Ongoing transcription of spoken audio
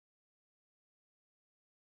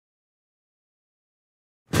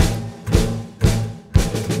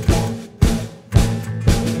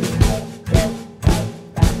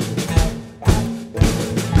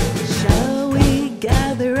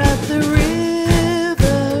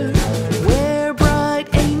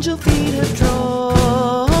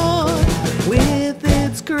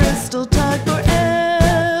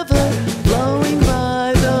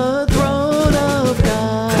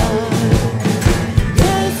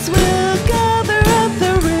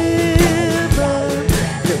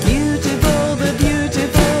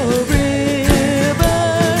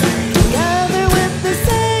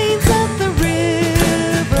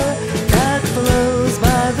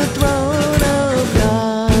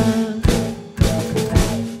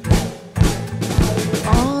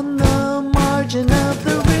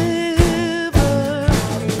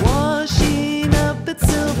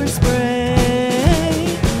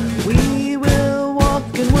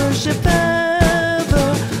worship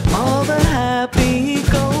ever, all the happy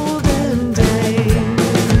golden days.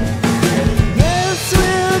 Yes,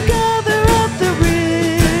 we'll gather at the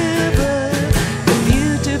river, the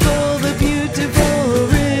beautiful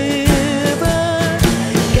river.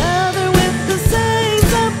 Gather with the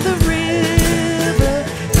saints at the river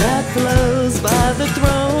that flows by the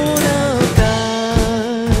throne of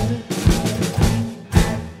God.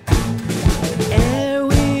 Ere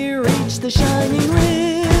we reach the shining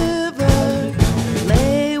river,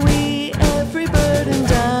 lay we every burden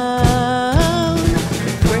down.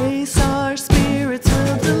 Grace our spirits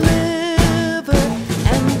will deliver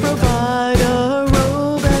and provide a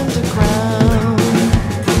robe and a crown.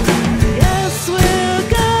 Yes, we'll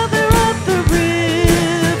gather at the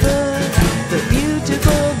river, the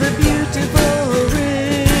beautiful river.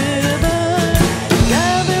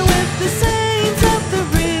 Gather with the saints at the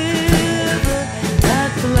river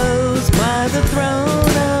that flows by the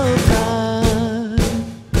throne of God.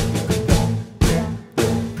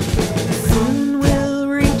 Soon we'll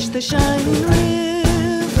reach the shining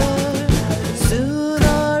river. Soon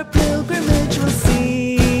our pilgrimage will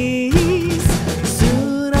cease.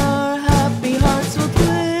 Soon our happy hearts will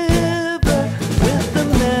quiver with the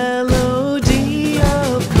melody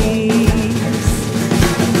of peace.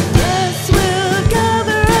 Yes, we'll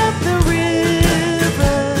gather at the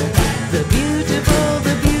river, the beautiful river.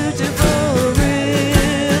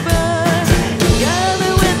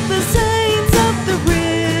 Gather with the saints at the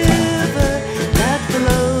river that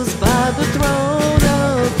flows by the throne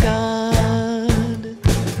of God.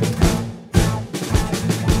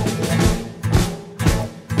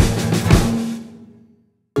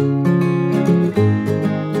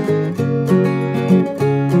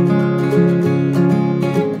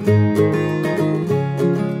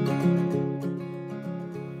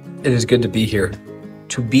 It is good to be here,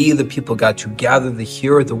 to be the people of God, to gather to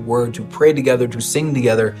hear the word, to pray together, to sing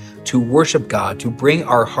together, to worship God, to bring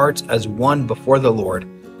our hearts as one before the Lord.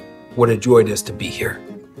 What a joy it is to be here.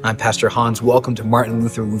 I'm Pastor Hans. Welcome to Martin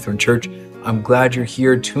Luther Lutheran Church. I'm glad you're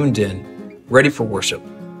here, tuned in, ready for worship.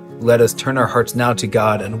 Let us turn our hearts now to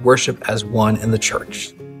God and worship as one in the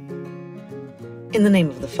church. In the name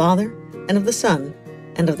of the Father, and of the Son,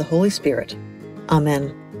 and of the Holy Spirit.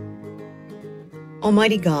 Amen.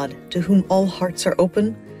 Almighty God, to whom all hearts are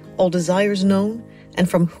open, all desires known, and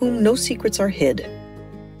from whom no secrets are hid,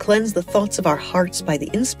 cleanse the thoughts of our hearts by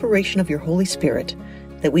the inspiration of your Holy Spirit,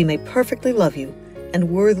 that we may perfectly love you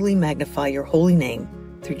and worthily magnify your holy name,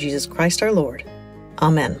 through Jesus Christ our Lord.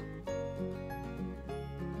 Amen.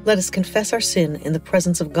 Let us confess our sin in the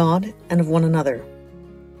presence of God and of one another.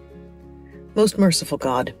 Most merciful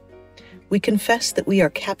God, we confess that we are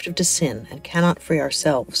captive to sin and cannot free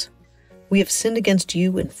ourselves. We have sinned against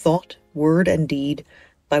you in thought, word, and deed,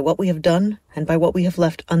 by what we have done and by what we have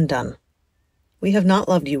left undone. We have not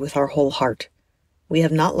loved you with our whole heart. We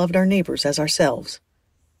have not loved our neighbors as ourselves.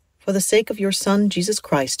 For the sake of your Son, Jesus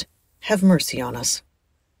Christ, have mercy on us.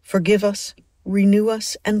 Forgive us, renew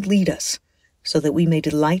us, and lead us, so that we may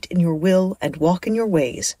delight in your will and walk in your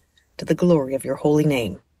ways, to the glory of your holy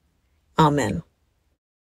name. Amen.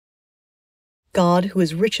 God, who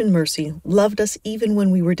is rich in mercy, loved us even when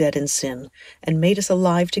we were dead in sin, and made us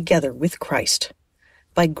alive together with Christ.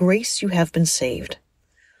 By grace you have been saved.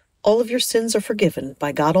 All of your sins are forgiven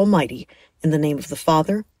by God Almighty, in the name of the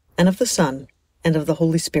Father, and of the Son, and of the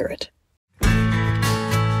Holy Spirit. Be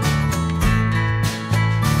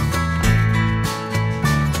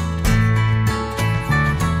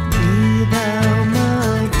thou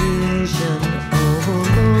my vision, O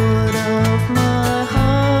Lord of my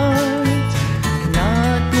heart.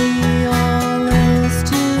 Not be all else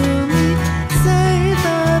to me, save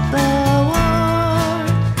that thou art.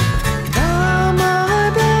 Thou my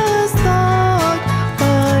best thought,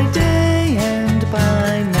 by day and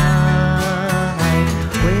by night.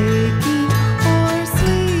 Wake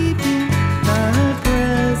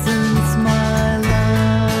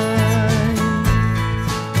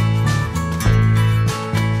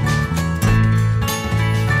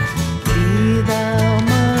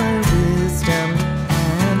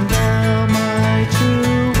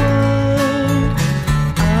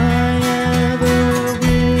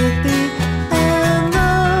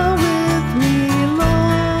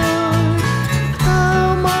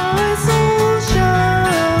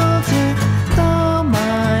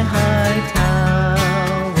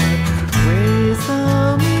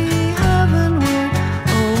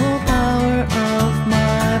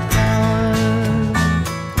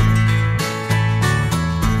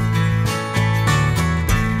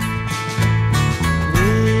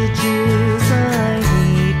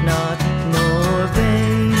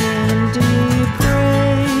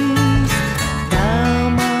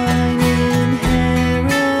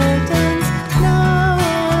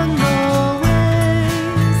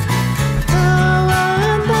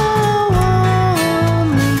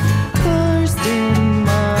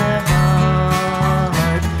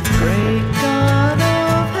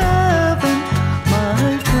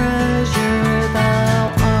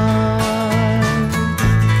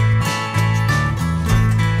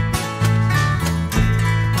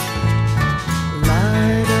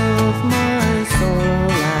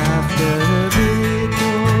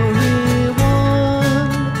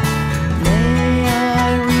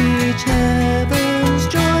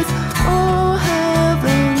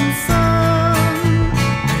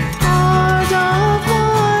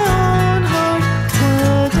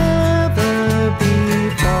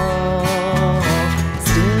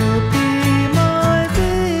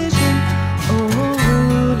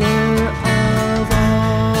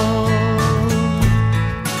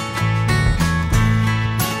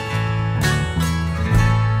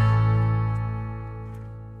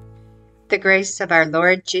grace of our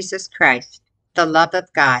Lord Jesus Christ, the love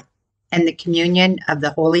of God, and the communion of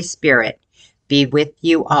the Holy Spirit be with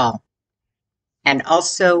you all, and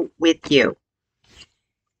also with you.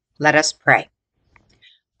 Let us pray.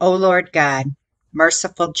 O Lord God,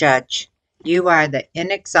 merciful Judge, you are the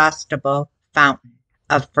inexhaustible fountain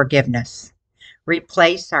of forgiveness.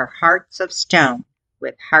 Replace our hearts of stone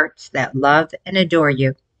with hearts that love and adore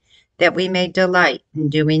you, that we may delight in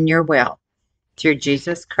doing your will. Through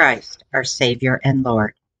Jesus Christ, our Savior and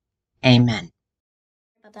Lord. Amen.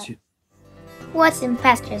 What's in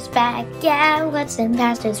Pastor's bag? Yeah, what's in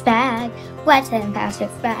Pastor's bag? What's in Pastor's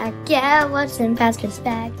bag? Yeah, what's in Pastor's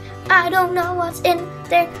bag? I don't know what's in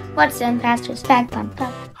there. What's in Pastor's bag? Bum,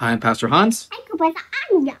 bum. Hi, I'm Pastor Hans. I'm Co-Pastor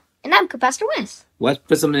Anya. And I'm Co-Pastor Wes. Let's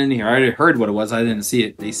put something in here. I already heard what it was. I didn't see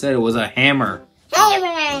it. They said it was a hammer.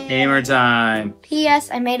 Hammer! Hammer time. P.S.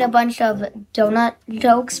 I made a bunch of donut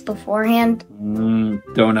jokes beforehand.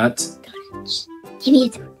 Donuts. Give me a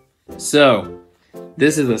donut. So,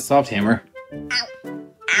 this is a soft hammer.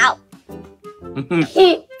 Ow.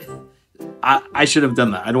 I should have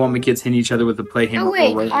done that. I don't want my kids hitting each other with a play hammer.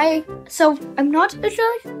 Oh, wait. So, I'm not a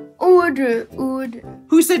judge? Order.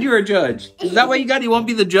 Who said you're a judge? Is that why you got it? You want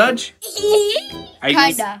to be the judge?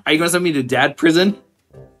 Kinda. Are you going to send me to dad prison?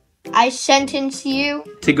 I sentence you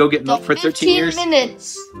To go get milk for 13 years? 15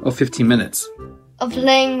 minutes Oh, 15 minutes. of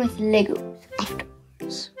playing with Legos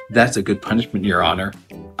afterwards. That's a good punishment, Your Honor.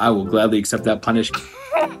 I will gladly accept that punishment.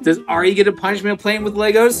 Does Ari get a punishment playing with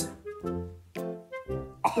Legos?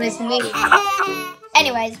 Listen to me.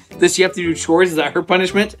 Anyways, Does she have to do chores? Is that her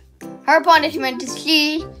punishment? her punishment is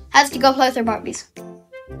she has to go play with her Barbies.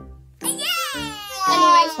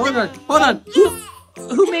 Anyways, Hold on.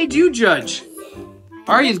 Who made you judge?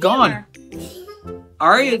 Ari is gone.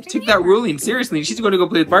 Ari took that ruling seriously. She's going to go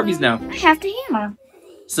play with Barbies now. I have to hammer.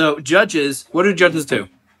 So, judges, what do judges do?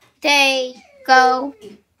 They go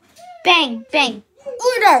bang, bang.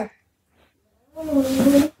 Order!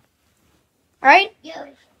 Alright?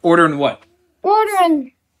 Order in what? Order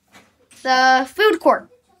in the food court.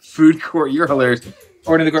 Food court. You're hilarious.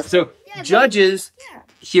 Order in the court. So, judges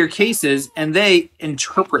hear cases and they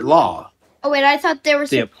interpret law. Oh wait, I thought they were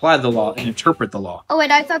They apply the law and interpret the law. Oh wait,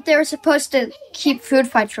 I thought they were supposed to keep food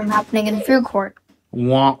fights from happening in food court.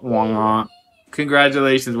 Wah, wah.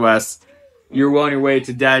 Congratulations, Wes. You're well on your way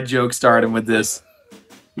to dad joke stardom with this.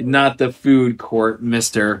 You're not the food court,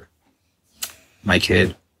 mister. My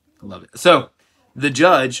kid. I love it. So, the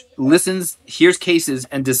judge listens, hears cases,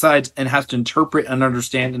 and decides and has to interpret and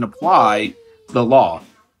understand and apply the law.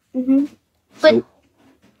 But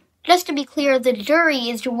just to be clear, the jury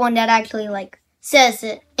is the one that actually says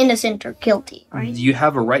it innocent or guilty, right? You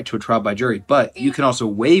have a right to a trial by jury, but you can also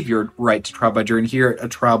waive your right to trial by jury and hear a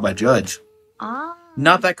trial by judge. Ah.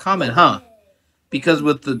 Not that common, huh? Because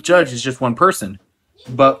with the judge, it's just one person.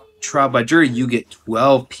 But trial by jury, you get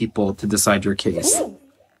 12 people to decide your case.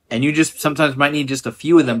 And you just sometimes might need just a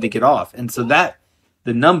few of them to get off. And so that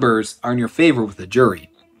the numbers are in your favor with the jury.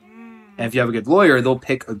 And if you have a good lawyer, they'll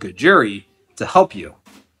pick a good jury to help you.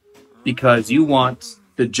 Because you want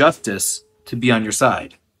the justice to be on your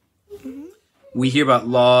side. We hear about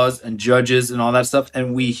laws and judges and all that stuff.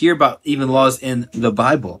 And we hear about even laws in the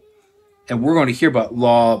Bible. And we're going to hear about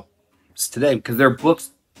laws today because they're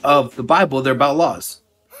books of the Bible. They're about laws.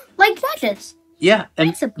 Like judges. Yeah, and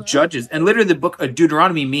That's a book. judges. And literally the book of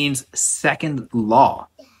Deuteronomy means second law.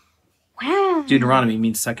 Wow. Deuteronomy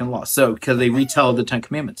means second law. So, because they retell the 10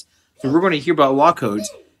 Commandments. So we're going to hear about law codes.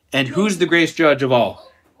 And who's the greatest judge of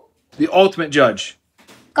all? The ultimate judge.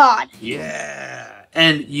 God. Yeah.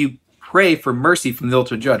 And you pray for mercy from the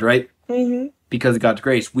ultimate judge, right? Because of God's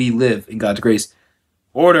grace. We live in God's grace.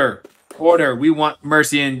 Order. We want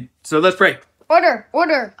mercy. And so let's pray.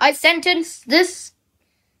 Order. I sentence this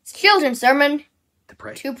children's sermon To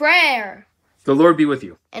pray. to prayer. The Lord be with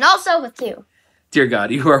you. And also with you. Dear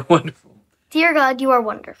God, you are wonderful. Dear God, you are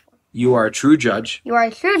wonderful. You are a true judge You are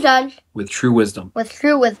a true judge with true wisdom. with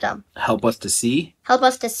true wisdom. Help us to see Help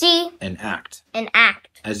us to see and act and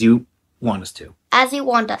act as you want us to. as you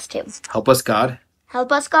want us to. Help us, God,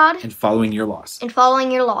 Help us, God, in following your laws. in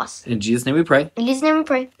following your laws. In Jesus' name we pray. In Jesus' name we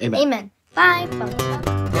pray. Amen. Bye.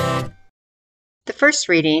 The first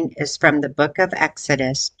reading is from the book of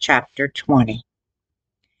Exodus, chapter 20.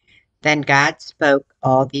 Then God spoke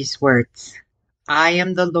all these words. I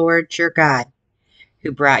am the Lord your God,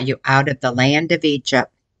 who brought you out of the land of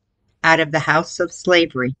Egypt, out of the house of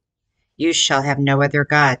slavery. You shall have no other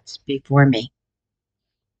gods before me.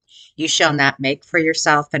 You shall not make for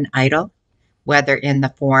yourself an idol, whether in the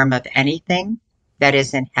form of anything that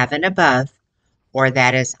is in heaven above, or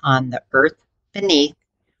that is on the earth beneath,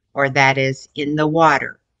 or that is in the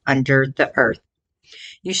water under the earth.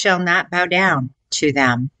 You shall not bow down to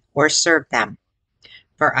them or serve them.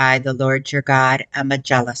 For I, the Lord your God, am a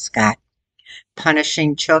jealous God,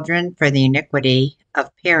 punishing children for the iniquity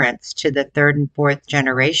of parents to the third and fourth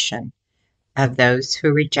generation of those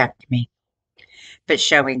who reject me, but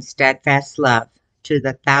showing steadfast love to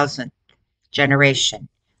the 1,000th generation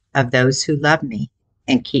of those who love me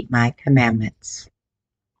and keep my commandments.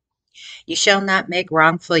 You shall not make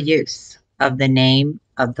wrongful use of the name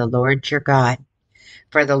of the Lord your God,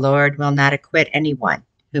 for the Lord will not acquit anyone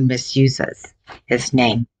who misuses his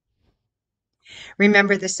name.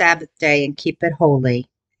 Remember the Sabbath day and keep it holy.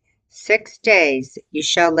 6 days you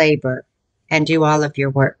shall labor and do all of your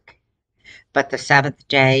work. But the seventh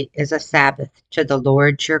day is a Sabbath to the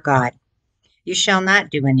Lord your God. You shall not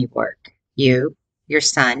do any work, you, your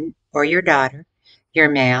son or your daughter, your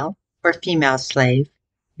male or female slave,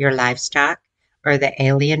 your livestock, or the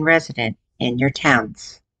alien resident in your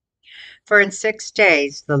towns. For in 6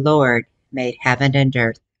 days the Lord made heaven and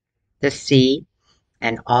earth, the sea,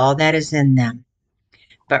 and all that is in them,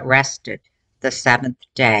 but rested the seventh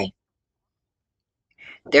day.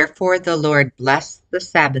 Therefore the Lord blessed the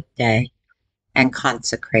Sabbath day and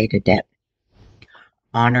consecrated it.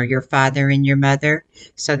 Honor your father and your mother,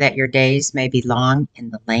 so that your days may be long in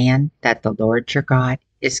the land that the Lord your God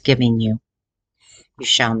is giving you. You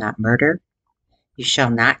shall not murder. You shall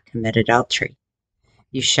not commit adultery.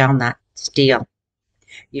 You shall not steal.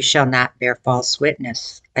 You shall not bear false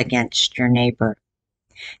witness against your neighbor.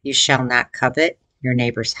 You shall not covet your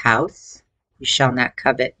neighbor's house. You shall not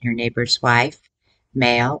covet your neighbor's wife,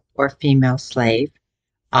 male or female slave,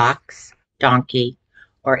 ox, donkey,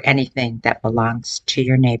 or anything that belongs to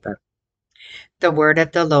your neighbor. The word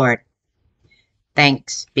of the Lord.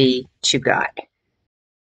 Thanks be to God.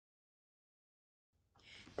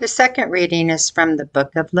 The second reading is from the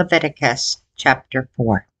book of Leviticus, chapter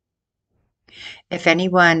 4. If any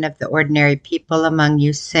one of the ordinary people among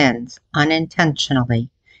you sins unintentionally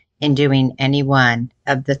in doing any one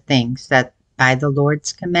of the things that by the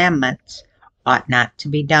Lord's commandments ought not to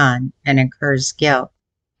be done and incurs guilt,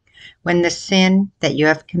 when the sin that you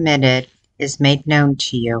have committed is made known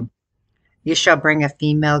to you, you shall bring a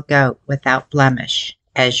female goat without blemish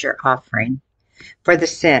as your offering for the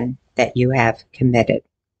sin that you have committed.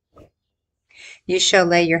 You shall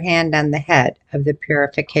lay your hand on the head of the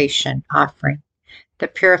purification offering. The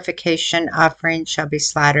purification offering shall be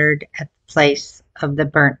slaughtered at the place of the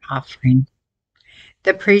burnt offering.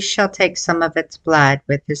 The priest shall take some of its blood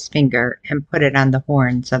with his finger and put it on the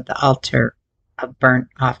horns of the altar of burnt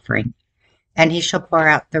offering, and he shall pour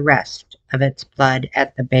out the rest of its blood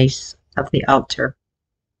at the base of the altar.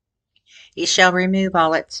 He shall remove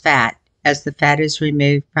all its fat, as the fat is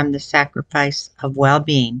removed from the sacrifice of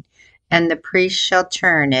well-being, and the priest shall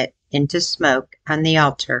turn it into smoke on the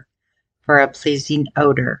altar for a pleasing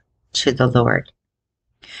odor to the Lord.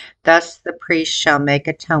 Thus the priest shall make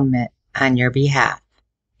atonement on your behalf,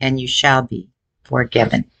 and you shall be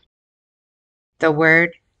forgiven. The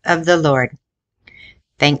word of the Lord.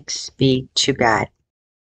 Thanks be to God.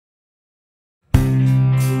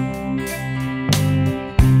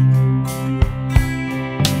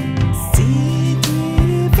 Seek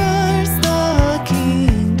ye first the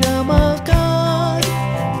kingdom of God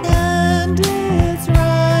and His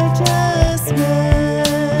righteousness,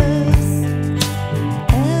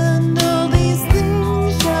 and all these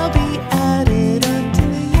things shall be added unto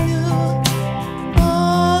you.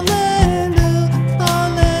 Hallelujah,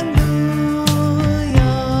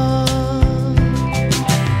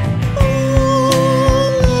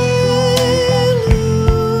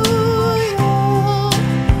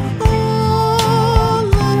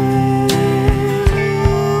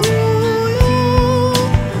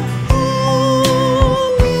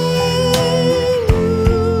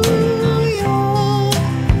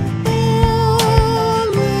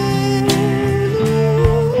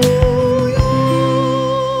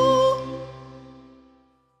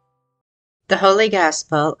 The Holy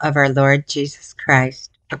Gospel of our Lord Jesus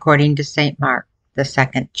Christ, according to St. Mark, the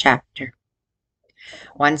 2nd chapter.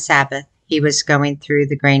 One Sabbath, he was going through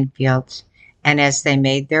the grain fields, and as they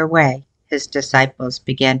made their way, his disciples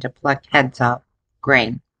began to pluck heads off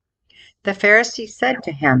grain. The Pharisees said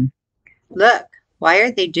to him, "Look, why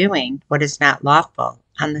are they doing what is not lawful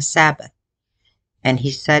on the Sabbath?" And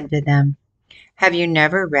he said to them, "Have you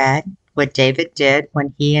never read what David did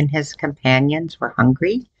when he and his companions were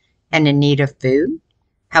hungry and in need of food?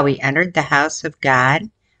 How he entered the house of God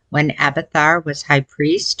when Abiathar was high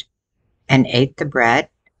priest and ate the bread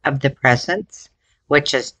of the presence,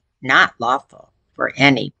 which is not lawful for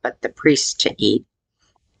any but the priest to eat,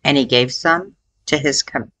 and he gave some to his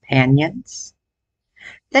companions."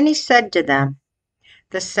 Then he said to them,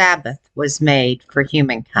 the Sabbath was made for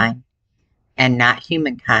humankind, and not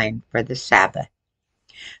humankind for the Sabbath.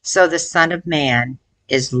 So the Son of Man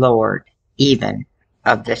is Lord even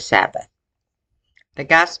of the Sabbath. The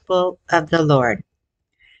Gospel of the Lord.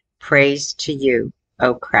 Praise to you,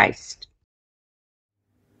 O Christ.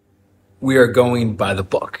 We are going by the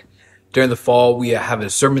book. During the fall, we have a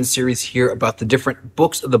sermon series here about the different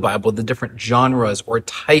books of the Bible, the different genres or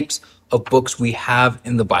types of books we have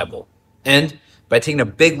in the Bible. And by taking a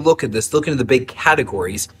big look at this, looking at the big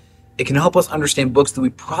categories, it can help us understand books that we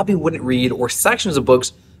probably wouldn't read or sections of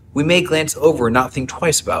books we may glance over and not think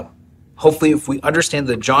twice about. Hopefully, if we understand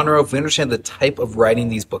the genre, if we understand the type of writing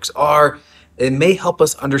these books are, it may help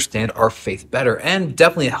us understand our faith better and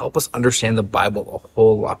definitely help us understand the Bible a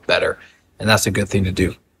whole lot better. And that's a good thing to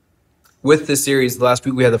do. With this series, last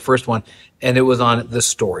week we had the first one, and it was on the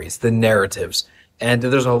stories, the narratives. And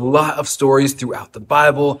there's a lot of stories throughout the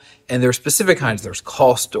Bible, and there are specific kinds. There's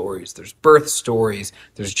call stories, there's birth stories,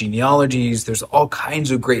 there's genealogies, there's all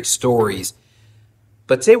kinds of great stories.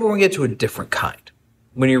 But today we're going to get to a different kind.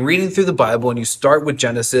 When you're reading through the Bible and you start with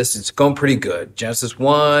Genesis, it's going pretty good. Genesis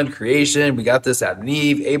 1, creation, we got this Adam and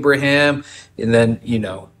Eve, Abraham, and then,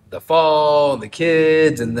 the fall, and the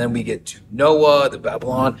kids, and then we get to Noah, the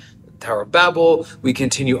Babylon, the Tower of Babel. We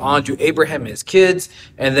continue on to Abraham and his kids,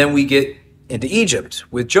 and then we get into Egypt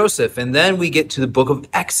with Joseph, and then we get to the book of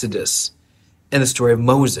Exodus and the story of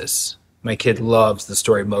Moses. My kid loves the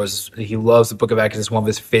story of Moses. He loves the book of Exodus, one of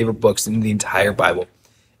his favorite books in the entire Bible.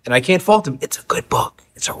 And I can't fault him. It's a good book.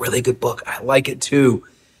 It's a really good book. I like it too.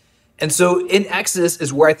 And so in Exodus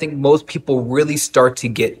is where I think most people really start to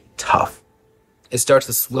get tough. It starts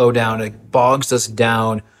to slow down. It bogs us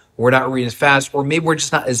down. We're not reading as fast, or maybe we're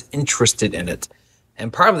just not as interested in it.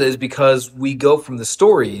 And part of it is because we go from the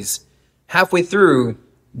stories halfway through,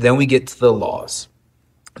 then we get to the laws.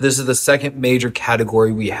 This is the second major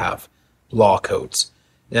category we have, law codes.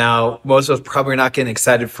 Now, most of us probably are not getting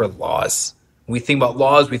excited for laws. When we think about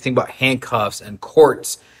laws, we think about handcuffs and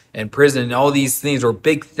courts and prison and all these things, or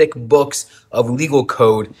big, thick books of legal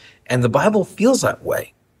code. And the Bible feels that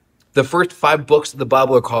way. The first 5 books of the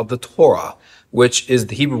Bible are called the Torah, which is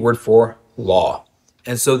the Hebrew word for law.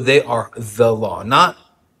 And so they are the law, not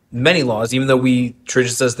many laws, even though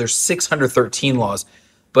tradition says there's 613 laws,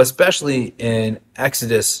 but especially in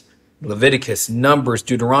Exodus, Leviticus, Numbers,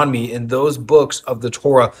 Deuteronomy, in those books of the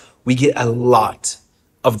Torah, we get a lot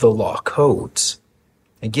of the law codes.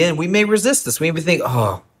 Again, we may resist this. We may think,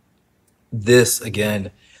 this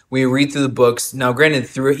again. We read through the books. Now, granted,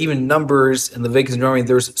 through even Numbers and Leviticus and Deuteronomy,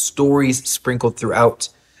 there's stories sprinkled throughout.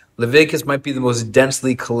 Leviticus might be the most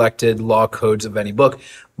densely collected law codes of any book,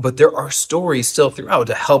 but there are stories still throughout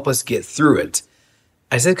to help us get through it.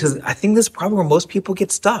 I said because I think this is probably where most people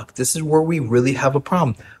get stuck. This is where we really have a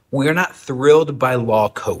problem. We are not thrilled by law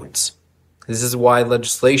codes. This is why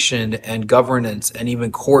legislation and governance and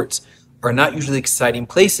even courts are not usually exciting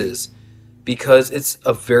places, because it's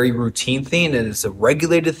a very routine thing and it's a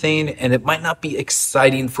regulated thing, and it might not be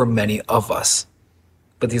exciting for many of us.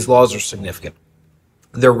 But these laws are significant.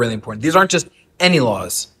 They're really important. These aren't just any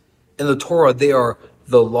laws. In the Torah, they are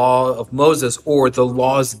the law of Moses, or the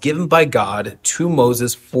laws given by God to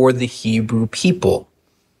Moses for the Hebrew people.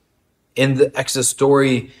 In the Exodus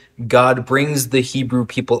story, God brings the Hebrew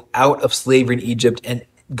people out of slavery in Egypt and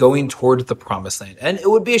going toward the promised land. And it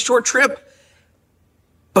would be a short trip,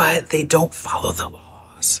 but they don't follow the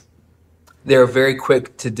laws. They're very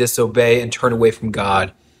quick to disobey and turn away from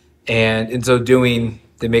God. And in so doing,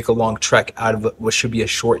 they make a long trek out of what should be a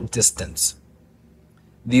short distance.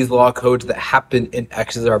 These law codes that happen in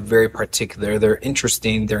Exodus are very particular. They're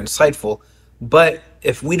interesting, they're insightful. But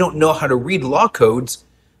if we don't know how to read law codes,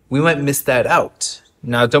 we might miss that out.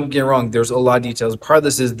 Now, don't get me wrong, there's a lot of details. Part of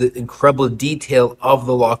this is the incredible detail of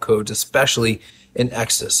the law codes, especially in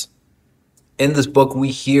Exodus. In this book,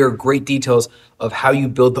 we hear great details of how you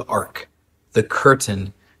build the ark, the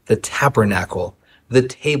curtain, the tabernacle, the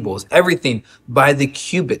tables, everything by the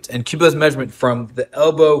cubit. And cubit is measurement from the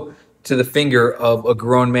elbow to the finger of a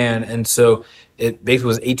grown man. And so it basically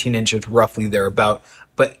was 18 inches roughly thereabout.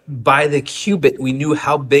 But by the cubit, we knew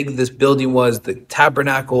how big this building was, the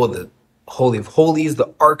tabernacle, the Holy of Holies,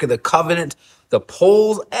 the Ark of the Covenant, the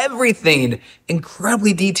poles, everything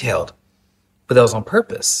incredibly detailed. But that was on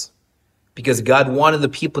purpose, because God wanted the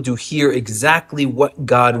people to hear exactly what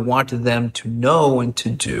God wanted them to know and to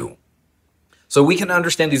do. So we can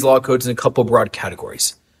understand these law codes in a couple broad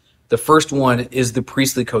categories. The first one is the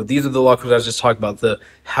priestly code. These are the law codes I was just talking about, the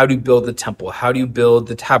how do you build the temple, how do you build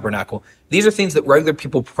the tabernacle. These are things that regular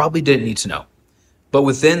people probably didn't need to know. But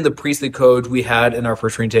within the priestly code, we had in our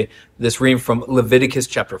first reading today, this reading from Leviticus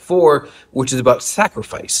chapter 4, which is about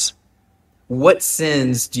sacrifice. What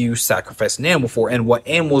sins do you sacrifice an animal for, and what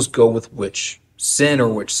animals go with which sin or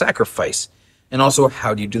which sacrifice? And also,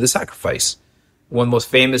 how do you do the sacrifice? One of the most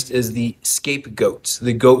famous is the scapegoat,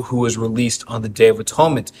 the goat who was released on the Day of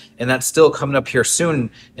Atonement. And that's still coming up here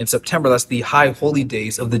soon in September. That's the high holy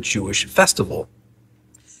days of the Jewish festival.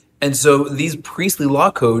 And so these priestly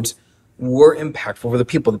law codes were impactful for the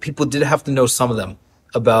people. The people did have to know some of them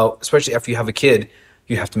about, especially after you have a kid,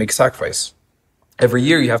 you have to make a sacrifice. Every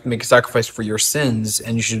year you have to make a sacrifice for your sins,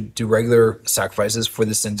 and you should do regular sacrifices for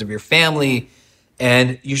the sins of your family.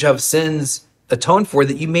 And you should have sins atoned for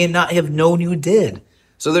that you may not have known you did.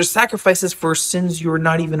 So there's sacrifices for sins you're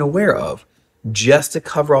not even aware of, just to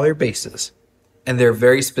cover all your bases. And they're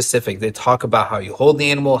very specific. They talk about how you hold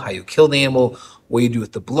the animal, how you kill the animal, what you do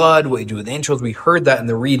with the blood, what you do with the entrails. We heard that in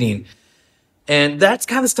the reading. And that's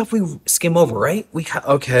kind of stuff we skim over, right?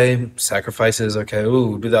 Okay, sacrifices, okay,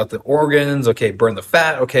 do that the organs, okay, burn the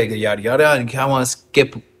fat, okay, yada, yada, and you kind of want to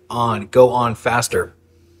skip on, go on faster.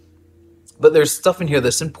 But there's stuff in here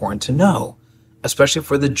that's important to know, especially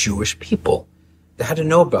for the Jewish people. They had to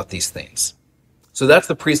know about these things. So that's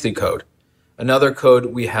the priestly code. Another code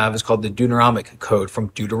we have is called the Deuteronomic Code from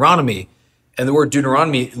Deuteronomy. And the word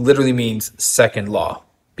Deuteronomy literally means second law,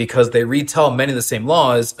 because they retell many of the same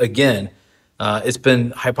laws again. It's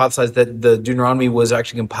been hypothesized that the Deuteronomy was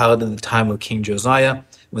actually compiled in the time of King Josiah,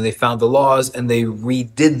 when they found the laws and they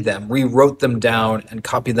redid them, rewrote them down and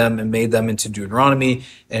copied them and made them into Deuteronomy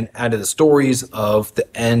and added the stories of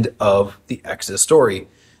the end of the Exodus story.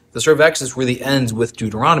 The story of Exodus really ends with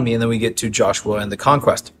Deuteronomy, and then we get to Joshua and the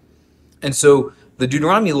conquest. And so the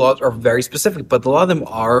Deuteronomy laws are very specific, but a lot of them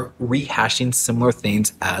are rehashing similar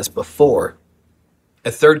things as before.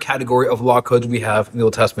 A third category of law codes we have in the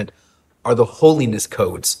Old Testament are the holiness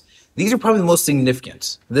codes. These are probably the most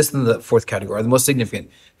significant. This and the fourth category are the most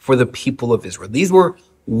significant for the people of Israel. These were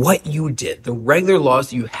what you did, the regular laws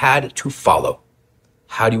that you had to follow.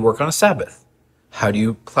 How do you work on a Sabbath? How do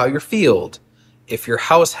you plow your field? If your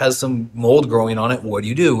house has some mold growing on it, what do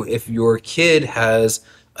you do? If your kid has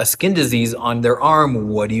a skin disease on their arm,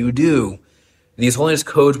 what do you do? These holiness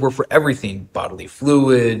codes were for everything, bodily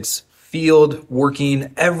fluids, field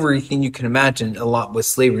working, everything you can imagine, a lot with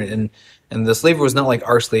slavery. And the slavery was not like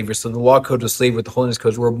our slavery. So the law code of slavery with the holiness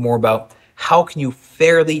codes were more about how can you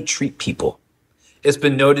fairly treat people. It's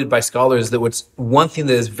been noted by scholars that what's one thing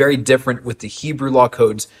that is very different with the Hebrew law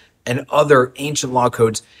codes and other ancient law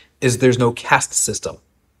codes is there's no caste system.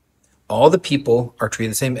 All the people are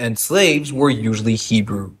treated the same, and slaves were usually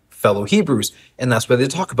fellow Hebrews. And that's what they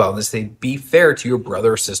talk about. They say, be fair to your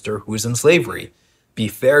brother or sister who is in slavery. Be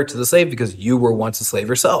fair to the slave because you were once a slave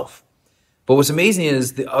yourself. But what's amazing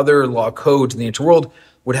is the other law codes in the ancient world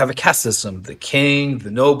would have a caste system. The king,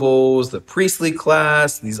 the nobles, the priestly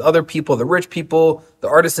class, these other people, the rich people, the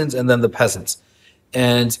artisans, and then the peasants.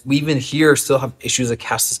 And we even here still have issues of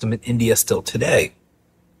caste system in India still today.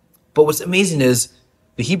 But what's amazing is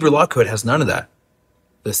the Hebrew law code has none of that.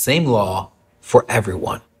 The same law for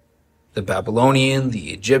everyone. The Babylonian,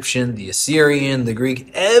 the Egyptian, the Assyrian, the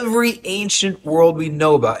Greek, every ancient world we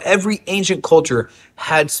know about, every ancient culture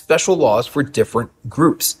had special laws for different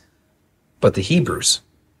groups. But the Hebrews,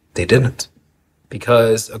 they didn't.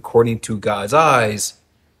 Because according to God's eyes,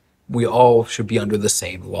 we all should be under the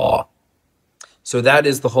same law. So that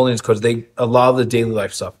is the holiness codes. They allow the daily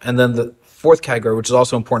life stuff. And then the fourth category, which is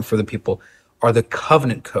also important for the people, are the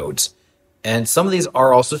covenant codes. And some of these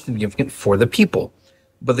are also significant for the people.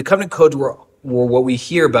 But the covenant codes were what we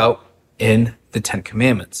hear about in the Ten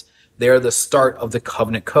Commandments. They are the start of the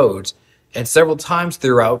covenant codes. And several times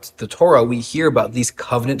throughout the Torah, we hear about these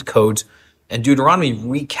covenant codes. And Deuteronomy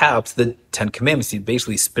recaps the Ten Commandments. He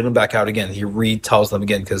basically spin them back out again. He retells them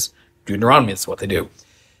again because Deuteronomy is what they do.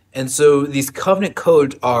 And so these covenant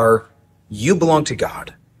codes are, you belong to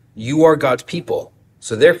God. You are God's people.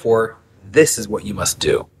 So therefore, this is what you must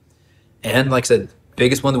do. And like I said,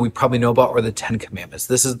 biggest one that we probably know about are the Ten Commandments.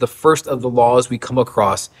 This is the first of the laws we come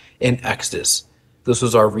across in Exodus. This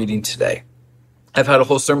was our reading today. I've had a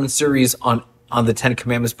whole sermon series on the Ten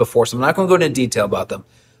Commandments before, so I'm not going to go into detail about them,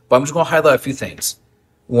 but I'm just going to highlight a few things.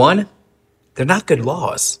 One, they're not good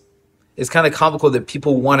laws. It's kind of comical that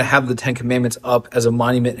people want to have the Ten Commandments up as a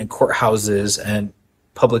monument in courthouses and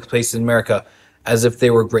public places in America as if they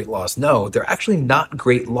were great laws. No, they're actually not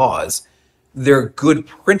great laws. They're good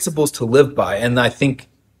principles to live by, and I think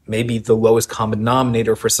maybe the lowest common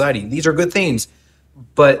denominator for society. These are good things,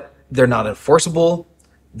 but they're not enforceable.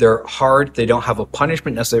 They're hard. They don't have a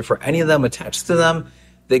punishment necessary for any of them attached to them.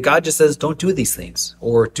 that God just says, don't do these things,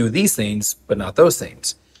 or do these things, but not those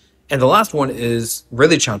things. And the last one is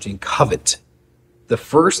really challenging, covet. The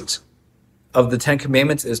first of the 10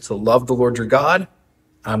 commandments is to love the Lord your God.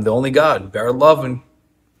 I'm the only God. Bear love and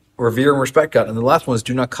revere and respect God. And the last one is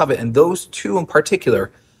do not covet. And those two in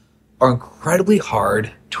particular are incredibly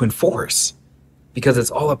hard to enforce because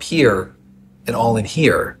it's all up here and all in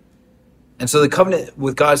here. And so the covenant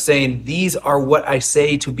with God is saying, these are what I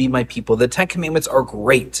say to be my people. The 10 commandments are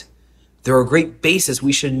great. They're a great basis.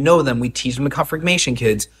 We should know them. We teach them in confirmation,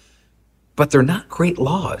 kids. But they're not great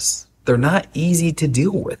laws. They're not easy to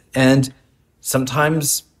deal with. And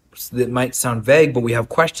sometimes it might sound vague, but we have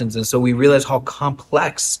questions. And so we realize how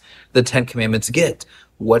complex the 10 commandments get.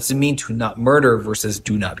 What's it mean to not murder versus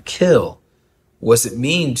do not kill? What's it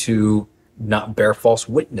mean to not bear false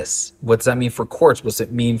witness? What does that mean for courts? What's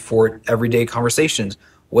it mean for everyday conversations?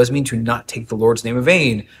 What does it mean to not take the Lord's name in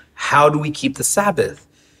vain? How do we keep the Sabbath?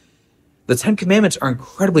 The 10 commandments are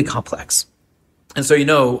incredibly complex. And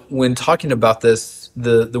so, when talking about this,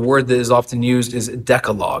 the word that is often used is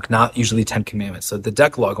decalogue, not usually 10 commandments. So the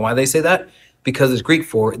decalogue, and why they say that? Because it's Greek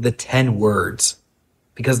for the 10 words.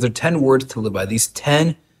 Because they're 10 words to live by. These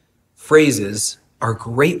 10 phrases are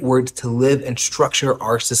great words to live and structure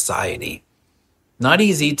our society. Not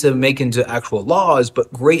easy to make into actual laws,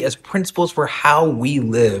 but great as principles for how we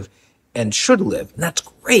live and should live. And that's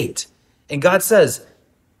great. And God says,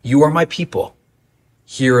 you are my people.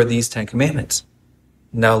 Here are these 10 commandments.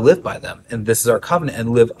 Now live by them. And this is our covenant,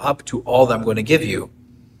 and live up to all that I'm going to give you.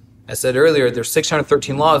 I said earlier, there's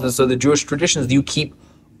 613 laws. And so the Jewish traditions, you keep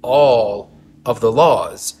all of the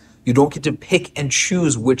laws. You don't get to pick and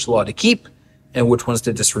choose which law to keep and which ones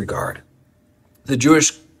to disregard. The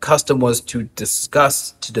Jewish custom was to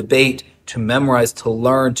discuss, to debate, to memorize, to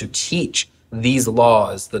learn, to teach these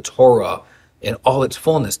laws, the Torah, in all its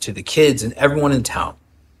fullness to the kids and everyone in town.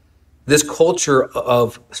 This culture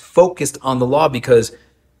of focused on the law because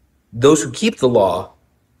those who keep the law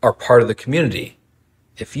are part of the community.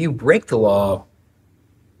 If you break the law,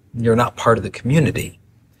 you're not part of the community.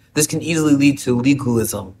 This can easily lead to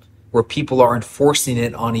legalism, where people are enforcing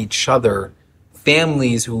it on each other,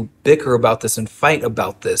 families who bicker about this and fight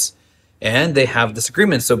about this, and they have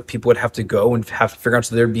disagreements. So people would have to go and have to figure out,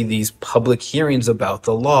 so there'd be these public hearings about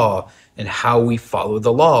the law and how we follow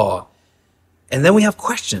the law. And then we have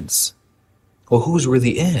questions. Well, who's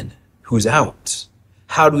really in? Who's out?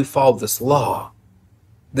 How do we follow this law?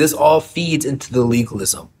 This all feeds into the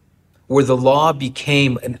legalism, where the law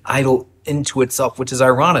became an idol into itself, which is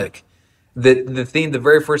ironic. The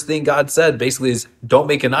very first thing God said basically is, don't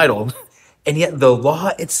make an idol. And yet the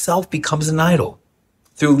law itself becomes an idol.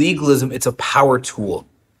 Through legalism, it's a power tool.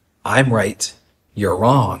 I'm right, you're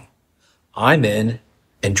wrong. I'm in,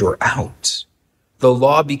 and you're out. The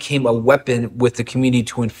law became a weapon with the community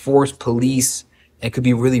to enforce, police, and could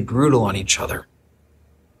be really brutal on each other.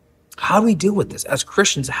 How do we deal with this? As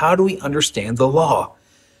Christians, how do we understand the law?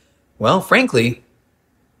 Well, frankly,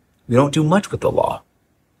 we don't do much with the law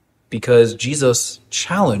because Jesus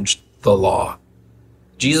challenged the law.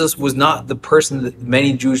 Jesus was not the person that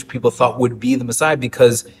many Jewish people thought would be the Messiah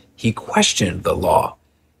because he questioned the law.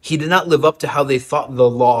 He did not live up to how they thought the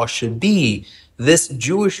law should be. This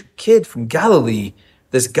Jewish kid from Galilee,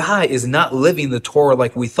 this guy is not living the Torah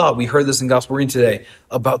like we thought. We heard this in Gospel reading today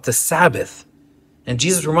about the Sabbath. And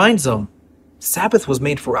Jesus reminds them, Sabbath was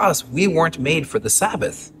made for us. We weren't made for the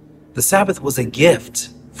Sabbath. The Sabbath was a gift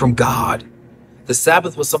from God. The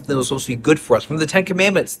Sabbath was something that was supposed to be good for us, from the 10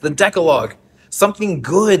 Commandments, the Decalogue, something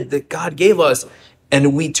good that God gave us,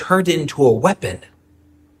 and we turned it into a weapon.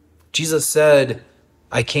 Jesus said,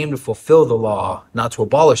 I came to fulfill the law, not to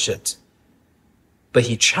abolish it. But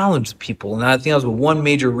he challenged people, and I think that was one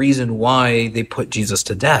major reason why they put Jesus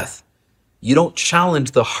to death. You don't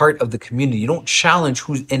challenge the heart of the community. You don't challenge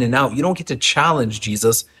who's in and out. You don't get to challenge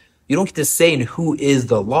Jesus. You don't get to say who is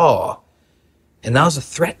the law. And that was a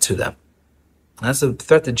threat to them. And that's a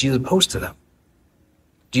threat that Jesus posed to them.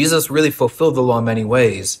 Jesus really fulfilled the law in many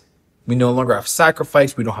ways. We no longer have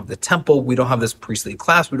sacrifice. We don't have the temple. We don't have this priestly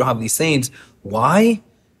class. We don't have these saints. Why?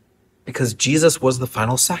 Because Jesus was the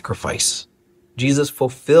final sacrifice. Jesus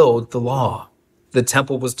fulfilled the law. The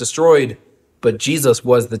temple was destroyed, but Jesus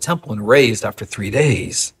was the temple and raised after 3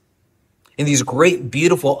 days. In these great,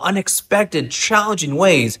 beautiful, unexpected, challenging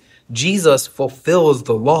ways, Jesus fulfills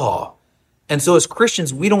the law. And so as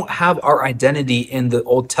Christians, we don't have our identity in the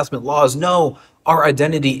Old Testament laws. No, our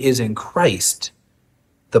identity is in Christ,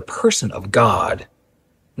 the person of God,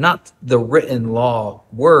 not the written law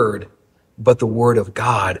word, but the word of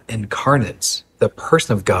God incarnate, the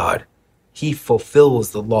person of God. He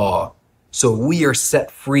fulfills the law. So we are set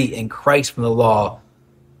free in Christ from the law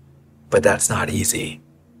But that's not easy.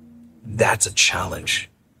 That's a challenge.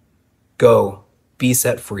 Go, be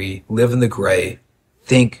set free, live in the gray,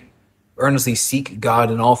 think, earnestly seek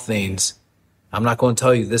God in all things. I'm not going to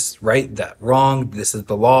tell you this right, that wrong, this is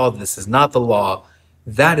the law, this is not the law.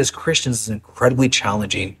 That as Christians is incredibly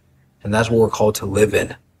challenging, and that's what we're called to live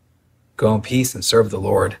in. Go in peace and serve the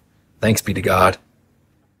Lord. Thanks be to God.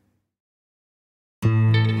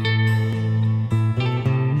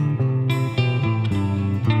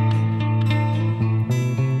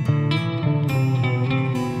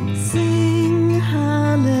 Sing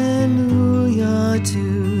hallelujah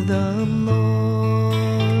to the Lord.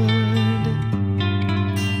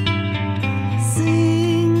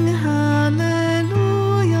 Sing hallelujah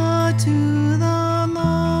to the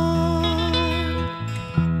Lord.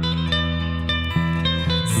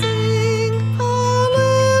 Sing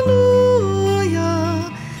hallelujah.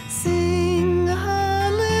 Sing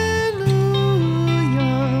hallelujah.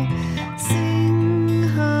 Sing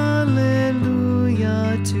hallelujah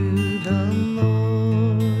to the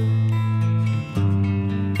Lord.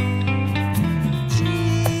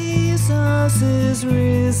 Jesus is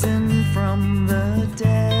risen from the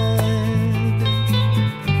dead.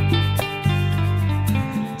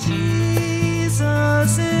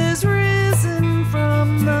 Jesus is risen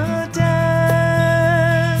from the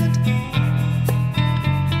dead.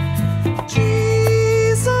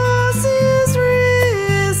 Jesus is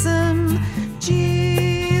risen.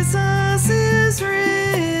 Jesus is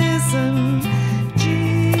risen.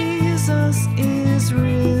 Jesus is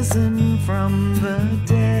risen from the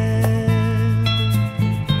dead.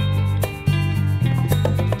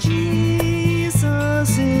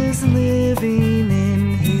 Jesus is living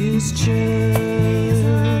in his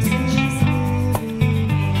church.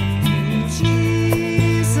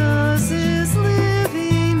 Jesus is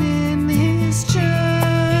living in his church.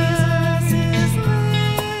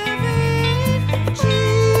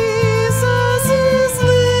 Jesus is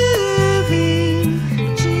living.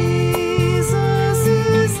 Jesus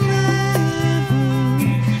is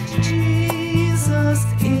living. Jesus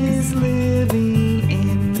is living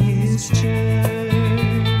in his church.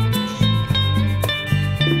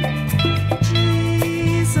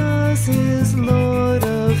 Jesus is Lord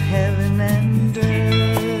of heaven and earth.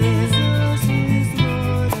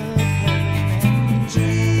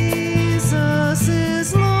 Jesus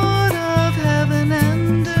is Lord of heaven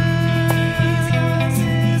and earth. Jesus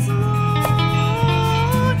is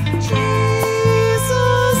Lord. Jesus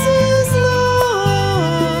is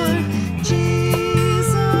Lord.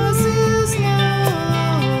 Jesus is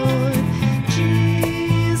Lord.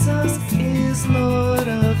 Jesus is Lord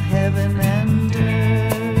of heaven and earth.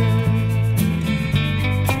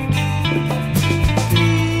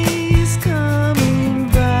 He's coming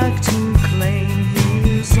back to claim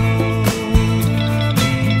his own.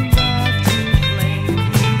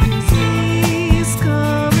 He's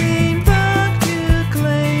coming back to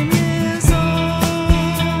claim his own.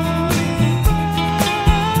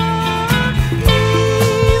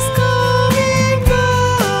 He's coming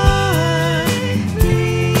back.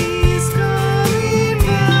 He's coming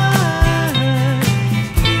back.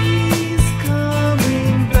 He's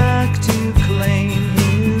coming back to claim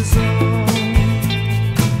his own.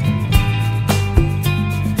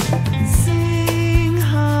 Sing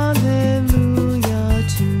hallelujah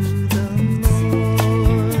to the Lord.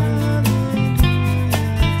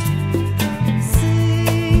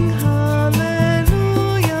 Sing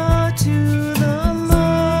hallelujah to the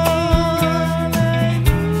Lord.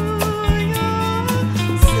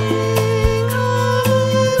 Sing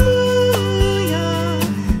hallelujah.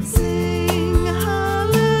 Sing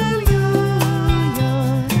hallelujah.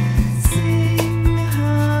 Sing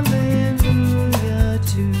hallelujah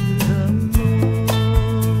to the Lord.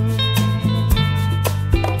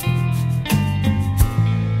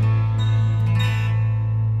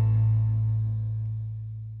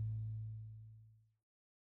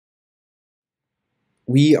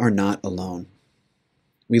 We are not alone.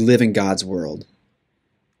 We live in God's world.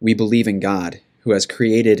 We believe in God, who has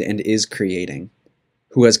created and is creating,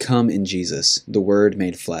 who has come in Jesus, the Word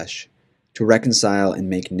made flesh, to reconcile and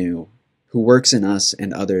make new, who works in us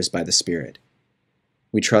and others by the Spirit.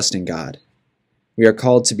 We trust in God. We are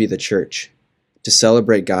called to be the church, to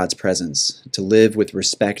celebrate God's presence, to live with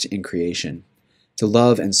respect in creation, to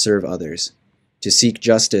love and serve others, to seek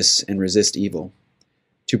justice and resist evil,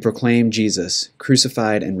 to proclaim Jesus,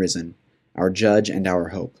 crucified and risen, our judge and our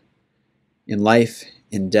hope. In life,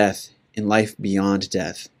 in death, in life beyond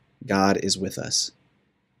death, God is with us.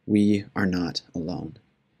 We are not alone.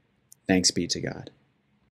 Thanks be to God.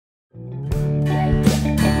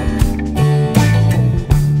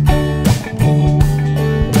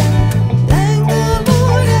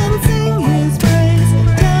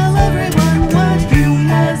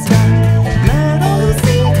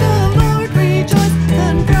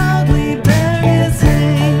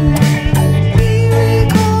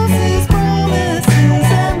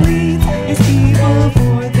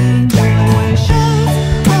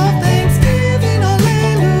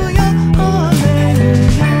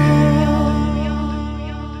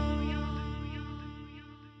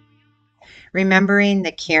 Remembering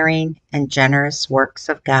the caring and generous works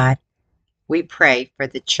of God, we pray for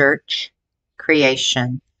the church,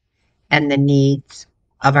 creation, and the needs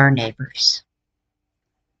of our neighbors.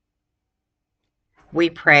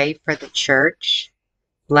 We pray for the church,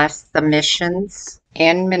 bless the missions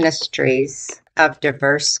and ministries of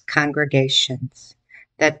diverse congregations,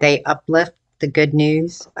 that they uplift the good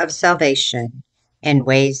news of salvation in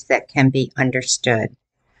ways that can be understood.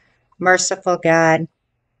 Merciful God,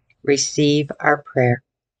 receive our prayer.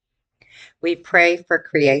 We pray for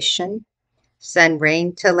creation, send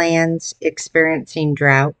rain to lands experiencing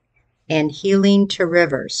drought, and healing to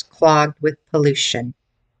rivers clogged with pollution.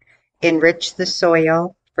 Enrich the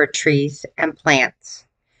soil for trees and plants.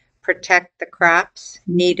 Protect the crops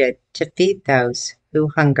needed to feed those who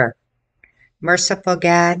hunger. Merciful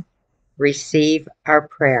God, receive our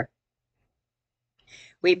prayer.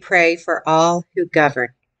 We pray for all who govern.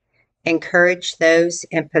 Encourage those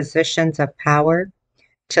in positions of power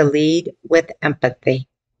to lead with empathy,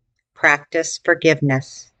 practice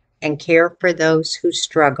forgiveness, and care for those who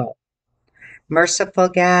struggle. Merciful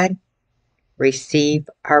God, receive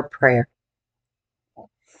our prayer.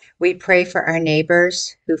 We pray for our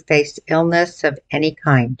neighbors who face illness of any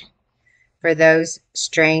kind, for those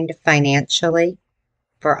strained financially,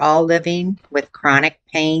 for all living with chronic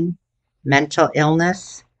pain, mental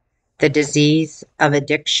illness, the disease of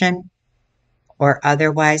addiction, or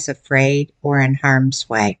otherwise afraid or in harm's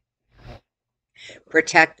way.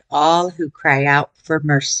 Protect all who cry out for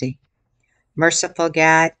mercy. Merciful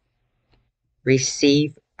God,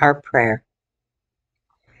 receive our prayer.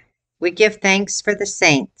 We give thanks for the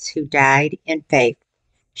saints who died in faith.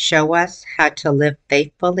 Show us how to live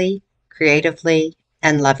faithfully, creatively,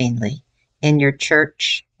 and lovingly in your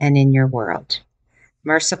church and in your world.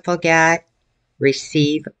 Merciful God,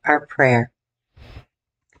 receive our prayer.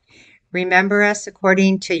 Remember us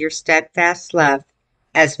according to your steadfast love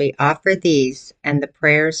as we offer these and the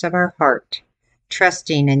prayers of our heart,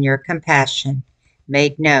 trusting in your compassion,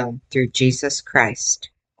 made known through Jesus Christ.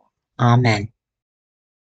 Amen.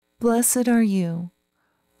 Blessed are you,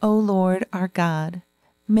 O Lord our God,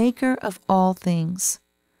 maker of all things.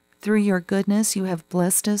 Through your goodness you have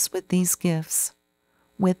blessed us with these gifts.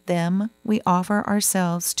 With them we offer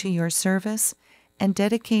ourselves to your service and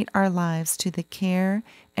dedicate our lives to the care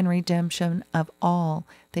and redemption of all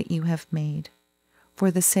that you have made.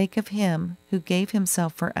 For the sake of him who gave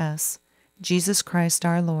himself for us, Jesus Christ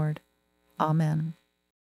our Lord. Amen.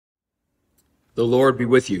 The Lord be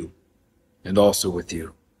with you, and also with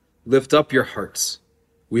you. Lift up your hearts.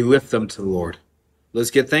 We lift them to the Lord.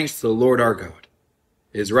 Let's give thanks to the Lord our God.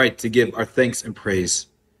 It is right to give our thanks and praise.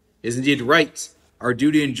 It is indeed right, our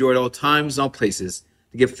duty and joy at all times and all places,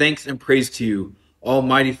 to give thanks and praise to you,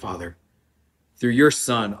 Almighty Father, through your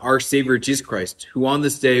Son, our Savior Jesus Christ, who on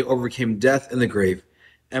this day overcame death and the grave,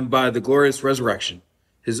 and by the glorious resurrection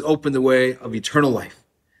has opened the way of eternal life.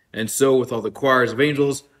 And so with all the choirs of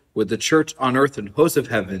angels, with the church on earth and hosts of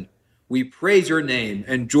heaven, we praise your name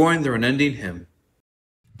and join their unending hymn.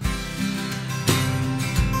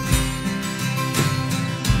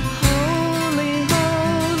 Holy,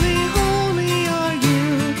 holy, holy are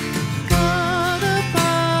you, God of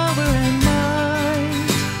power and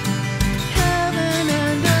might. Heaven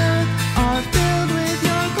and earth are filled with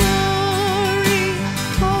your glory.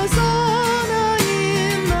 Hosanna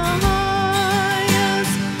in the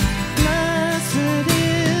highest. Blessed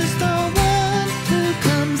is the one who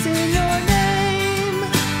comes in your name.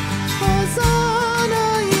 Hosanna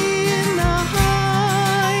in the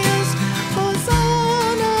highest.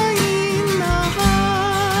 Hosanna in the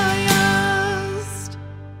highest.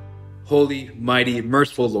 Holy, mighty,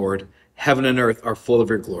 merciful Lord, heaven and earth are full of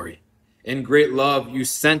your glory. In great love, you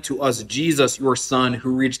sent to us Jesus, your Son,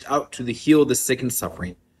 who reached out to heal the sick and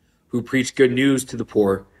suffering, who preached good news to the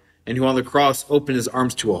poor, and who on the cross opened his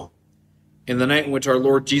arms to all. In the night in which our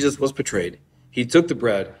Lord Jesus was betrayed, he took the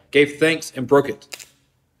bread, gave thanks, and broke it,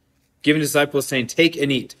 giving disciples, saying, "Take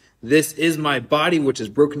and eat. This is my body, which is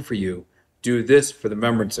broken for you. Do this for the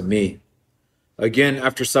remembrance of me." Again,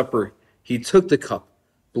 after supper, he took the cup,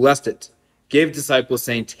 blessed it, gave disciples,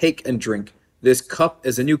 saying, "Take and drink. This cup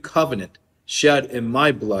is a new covenant, shed in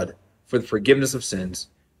my blood for the forgiveness of sins.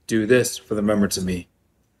 Do this for the remembrance of me."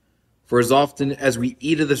 For as often as we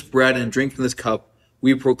eat of this bread and drink from this cup,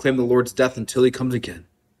 we proclaim the Lord's death until he comes again.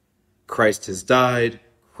 Christ has died,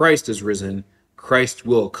 Christ is risen, Christ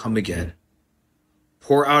will come again.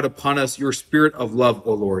 Pour out upon us your spirit of love,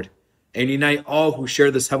 O Lord, and unite all who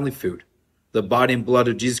share this heavenly food, the body and blood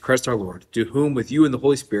of Jesus Christ our Lord, to whom with you and the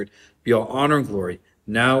Holy Spirit be all honor and glory,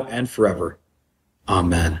 now and forever.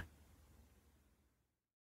 Amen.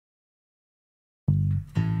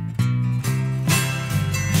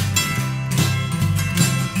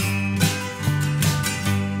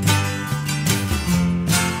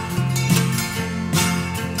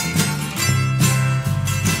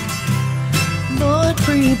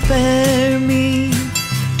 prepare me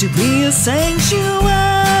to be a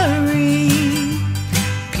sanctuary,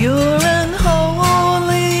 pure and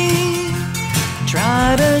holy,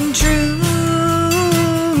 tried and true.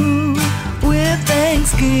 With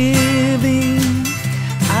thanksgiving,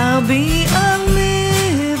 I'll be a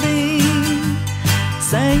living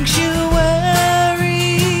sanctuary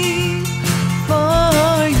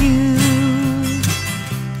for you.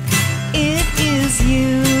 It is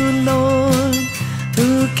you, Lord,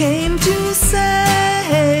 who came to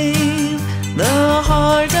save the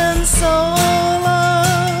heart and soul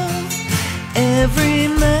of every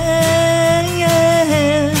man.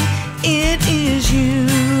 It is you,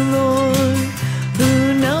 Lord,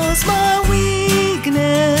 who knows my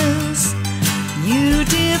weakness. You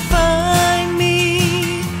define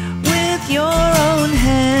me with your own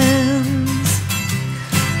hands.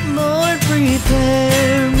 Lord,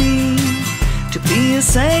 prepare me to be a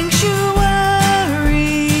sanctuary,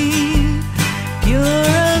 pure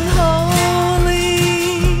and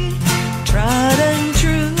holy, tried and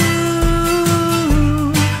true.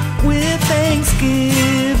 With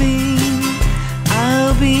thanksgiving,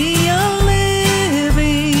 I'll be a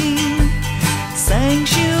living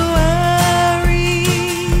sanctuary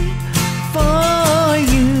for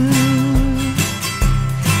you.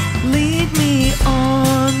 Lead me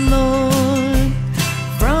on, Lord,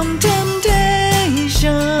 from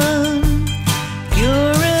temptation.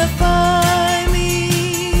 Purify me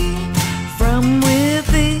from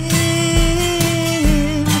within.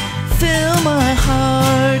 Fill my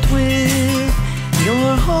heart with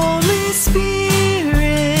your Holy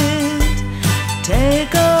Spirit.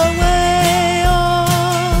 Take away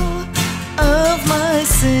all of my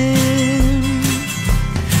sin.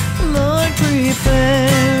 Lord,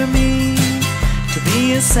 prepare me to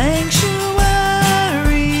be a sanctuary,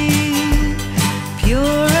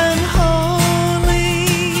 pure and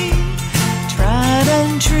holy, tried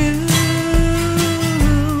and true.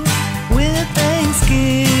 With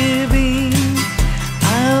thanksgiving,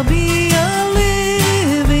 I'll be a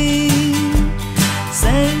living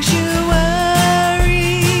sanctuary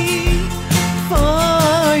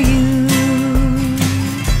for you.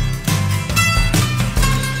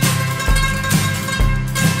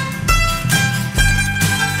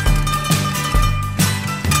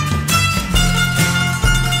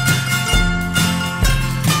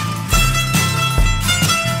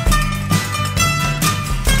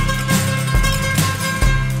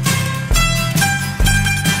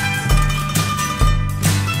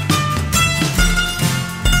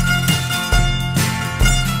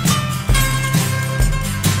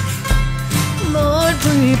 Lord,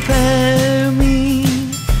 prepare me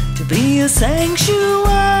to be a sanctuary,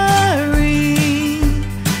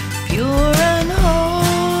 pure and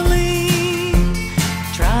holy,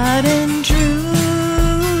 tried and true.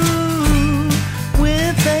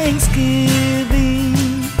 With thanksgiving,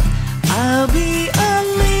 I'll be a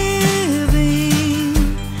living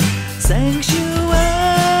sanctuary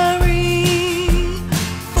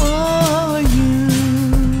for you.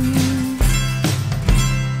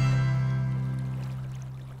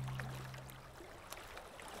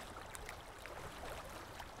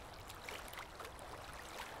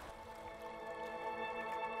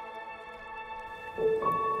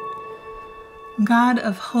 God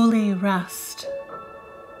of holy rest,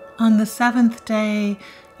 on the seventh day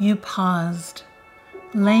you paused,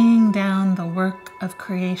 laying down the work of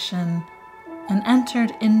creation, and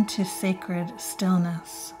entered into sacred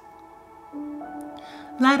stillness.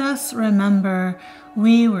 Let us remember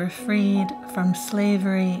we were freed from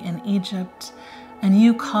slavery in Egypt, and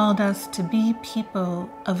you called us to be people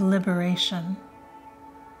of liberation.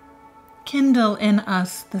 Kindle in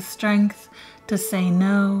us the strength to say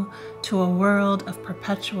no to a world of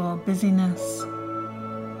perpetual busyness.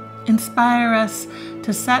 Inspire us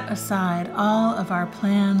to set aside all of our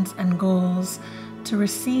plans and goals to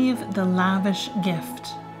receive the lavish gift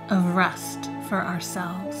of rest for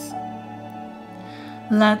ourselves.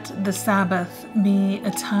 Let the Sabbath be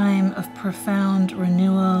a time of profound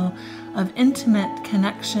renewal, of intimate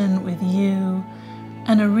connection with you,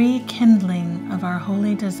 and a rekindling of our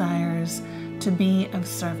holy desires to be of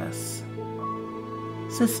service.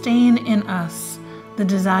 Sustain in us the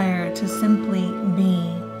desire to simply be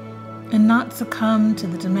and not succumb to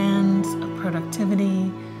the demands of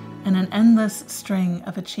productivity and an endless string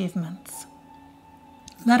of achievements.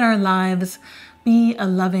 Let our lives be a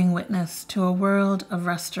loving witness to a world of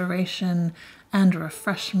restoration and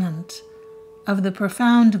refreshment, of the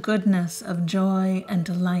profound goodness of joy and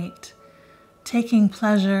delight, taking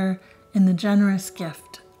pleasure in the generous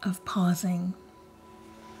gift of pausing.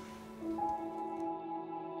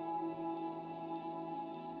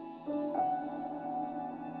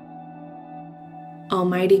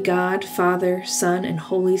 Almighty God, Father, Son, and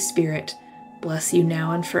Holy Spirit, bless you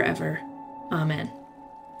now and forever. Amen.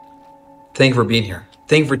 Thank you for being here.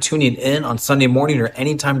 Thank you for tuning in on Sunday morning or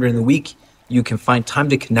anytime during the week. You can find time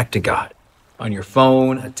to connect to God on your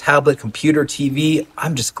phone, a tablet, computer, TV.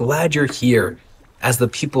 I'm just glad you're here. As the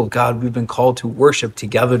people of God, we've been called to worship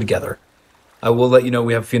together. I will let you know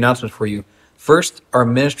we have a few announcements for you. First, our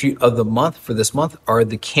ministry of the month for this month are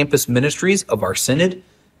the campus ministries of our synod.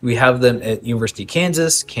 We have them at University of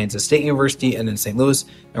Kansas, Kansas State University, and in St. Louis,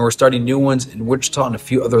 and we're starting new ones in Wichita and a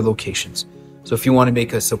few other locations. So if you want to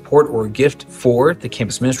make a support or a gift for the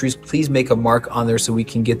campus ministries, please make a mark on there so we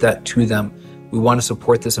can get that to them. We want to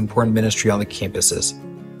support this important ministry on the campuses.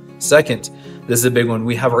 Second, this is a big one.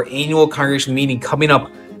 We have our annual congregation meeting coming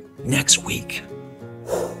up next week.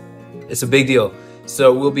 It's a big deal.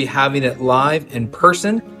 So we'll be having it live in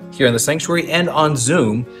person here in the sanctuary and on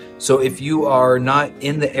Zoom. So if you are not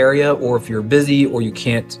in the area, or if you're busy or you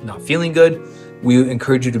not feeling good, we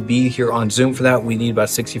encourage you to be here on Zoom for that. We need about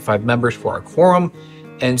 65 members for our quorum.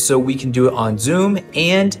 And so we can do it on Zoom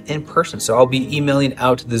and in person. So I'll be emailing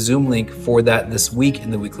out the Zoom link for that this week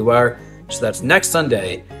in the Weekly Wire. So that's next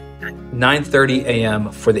Sunday, 9:30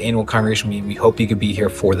 a.m. for the annual congregation meeting. We hope you could be here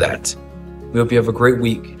for that. We hope you have a great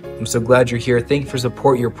week. I'm so glad you're here. Thank you for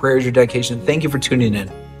support, your prayers, your dedication. Thank you for tuning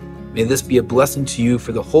in. May this be a blessing to you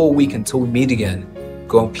for the whole week until we meet again.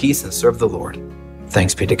 Go in peace and serve the Lord.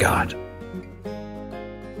 Thanks be to God.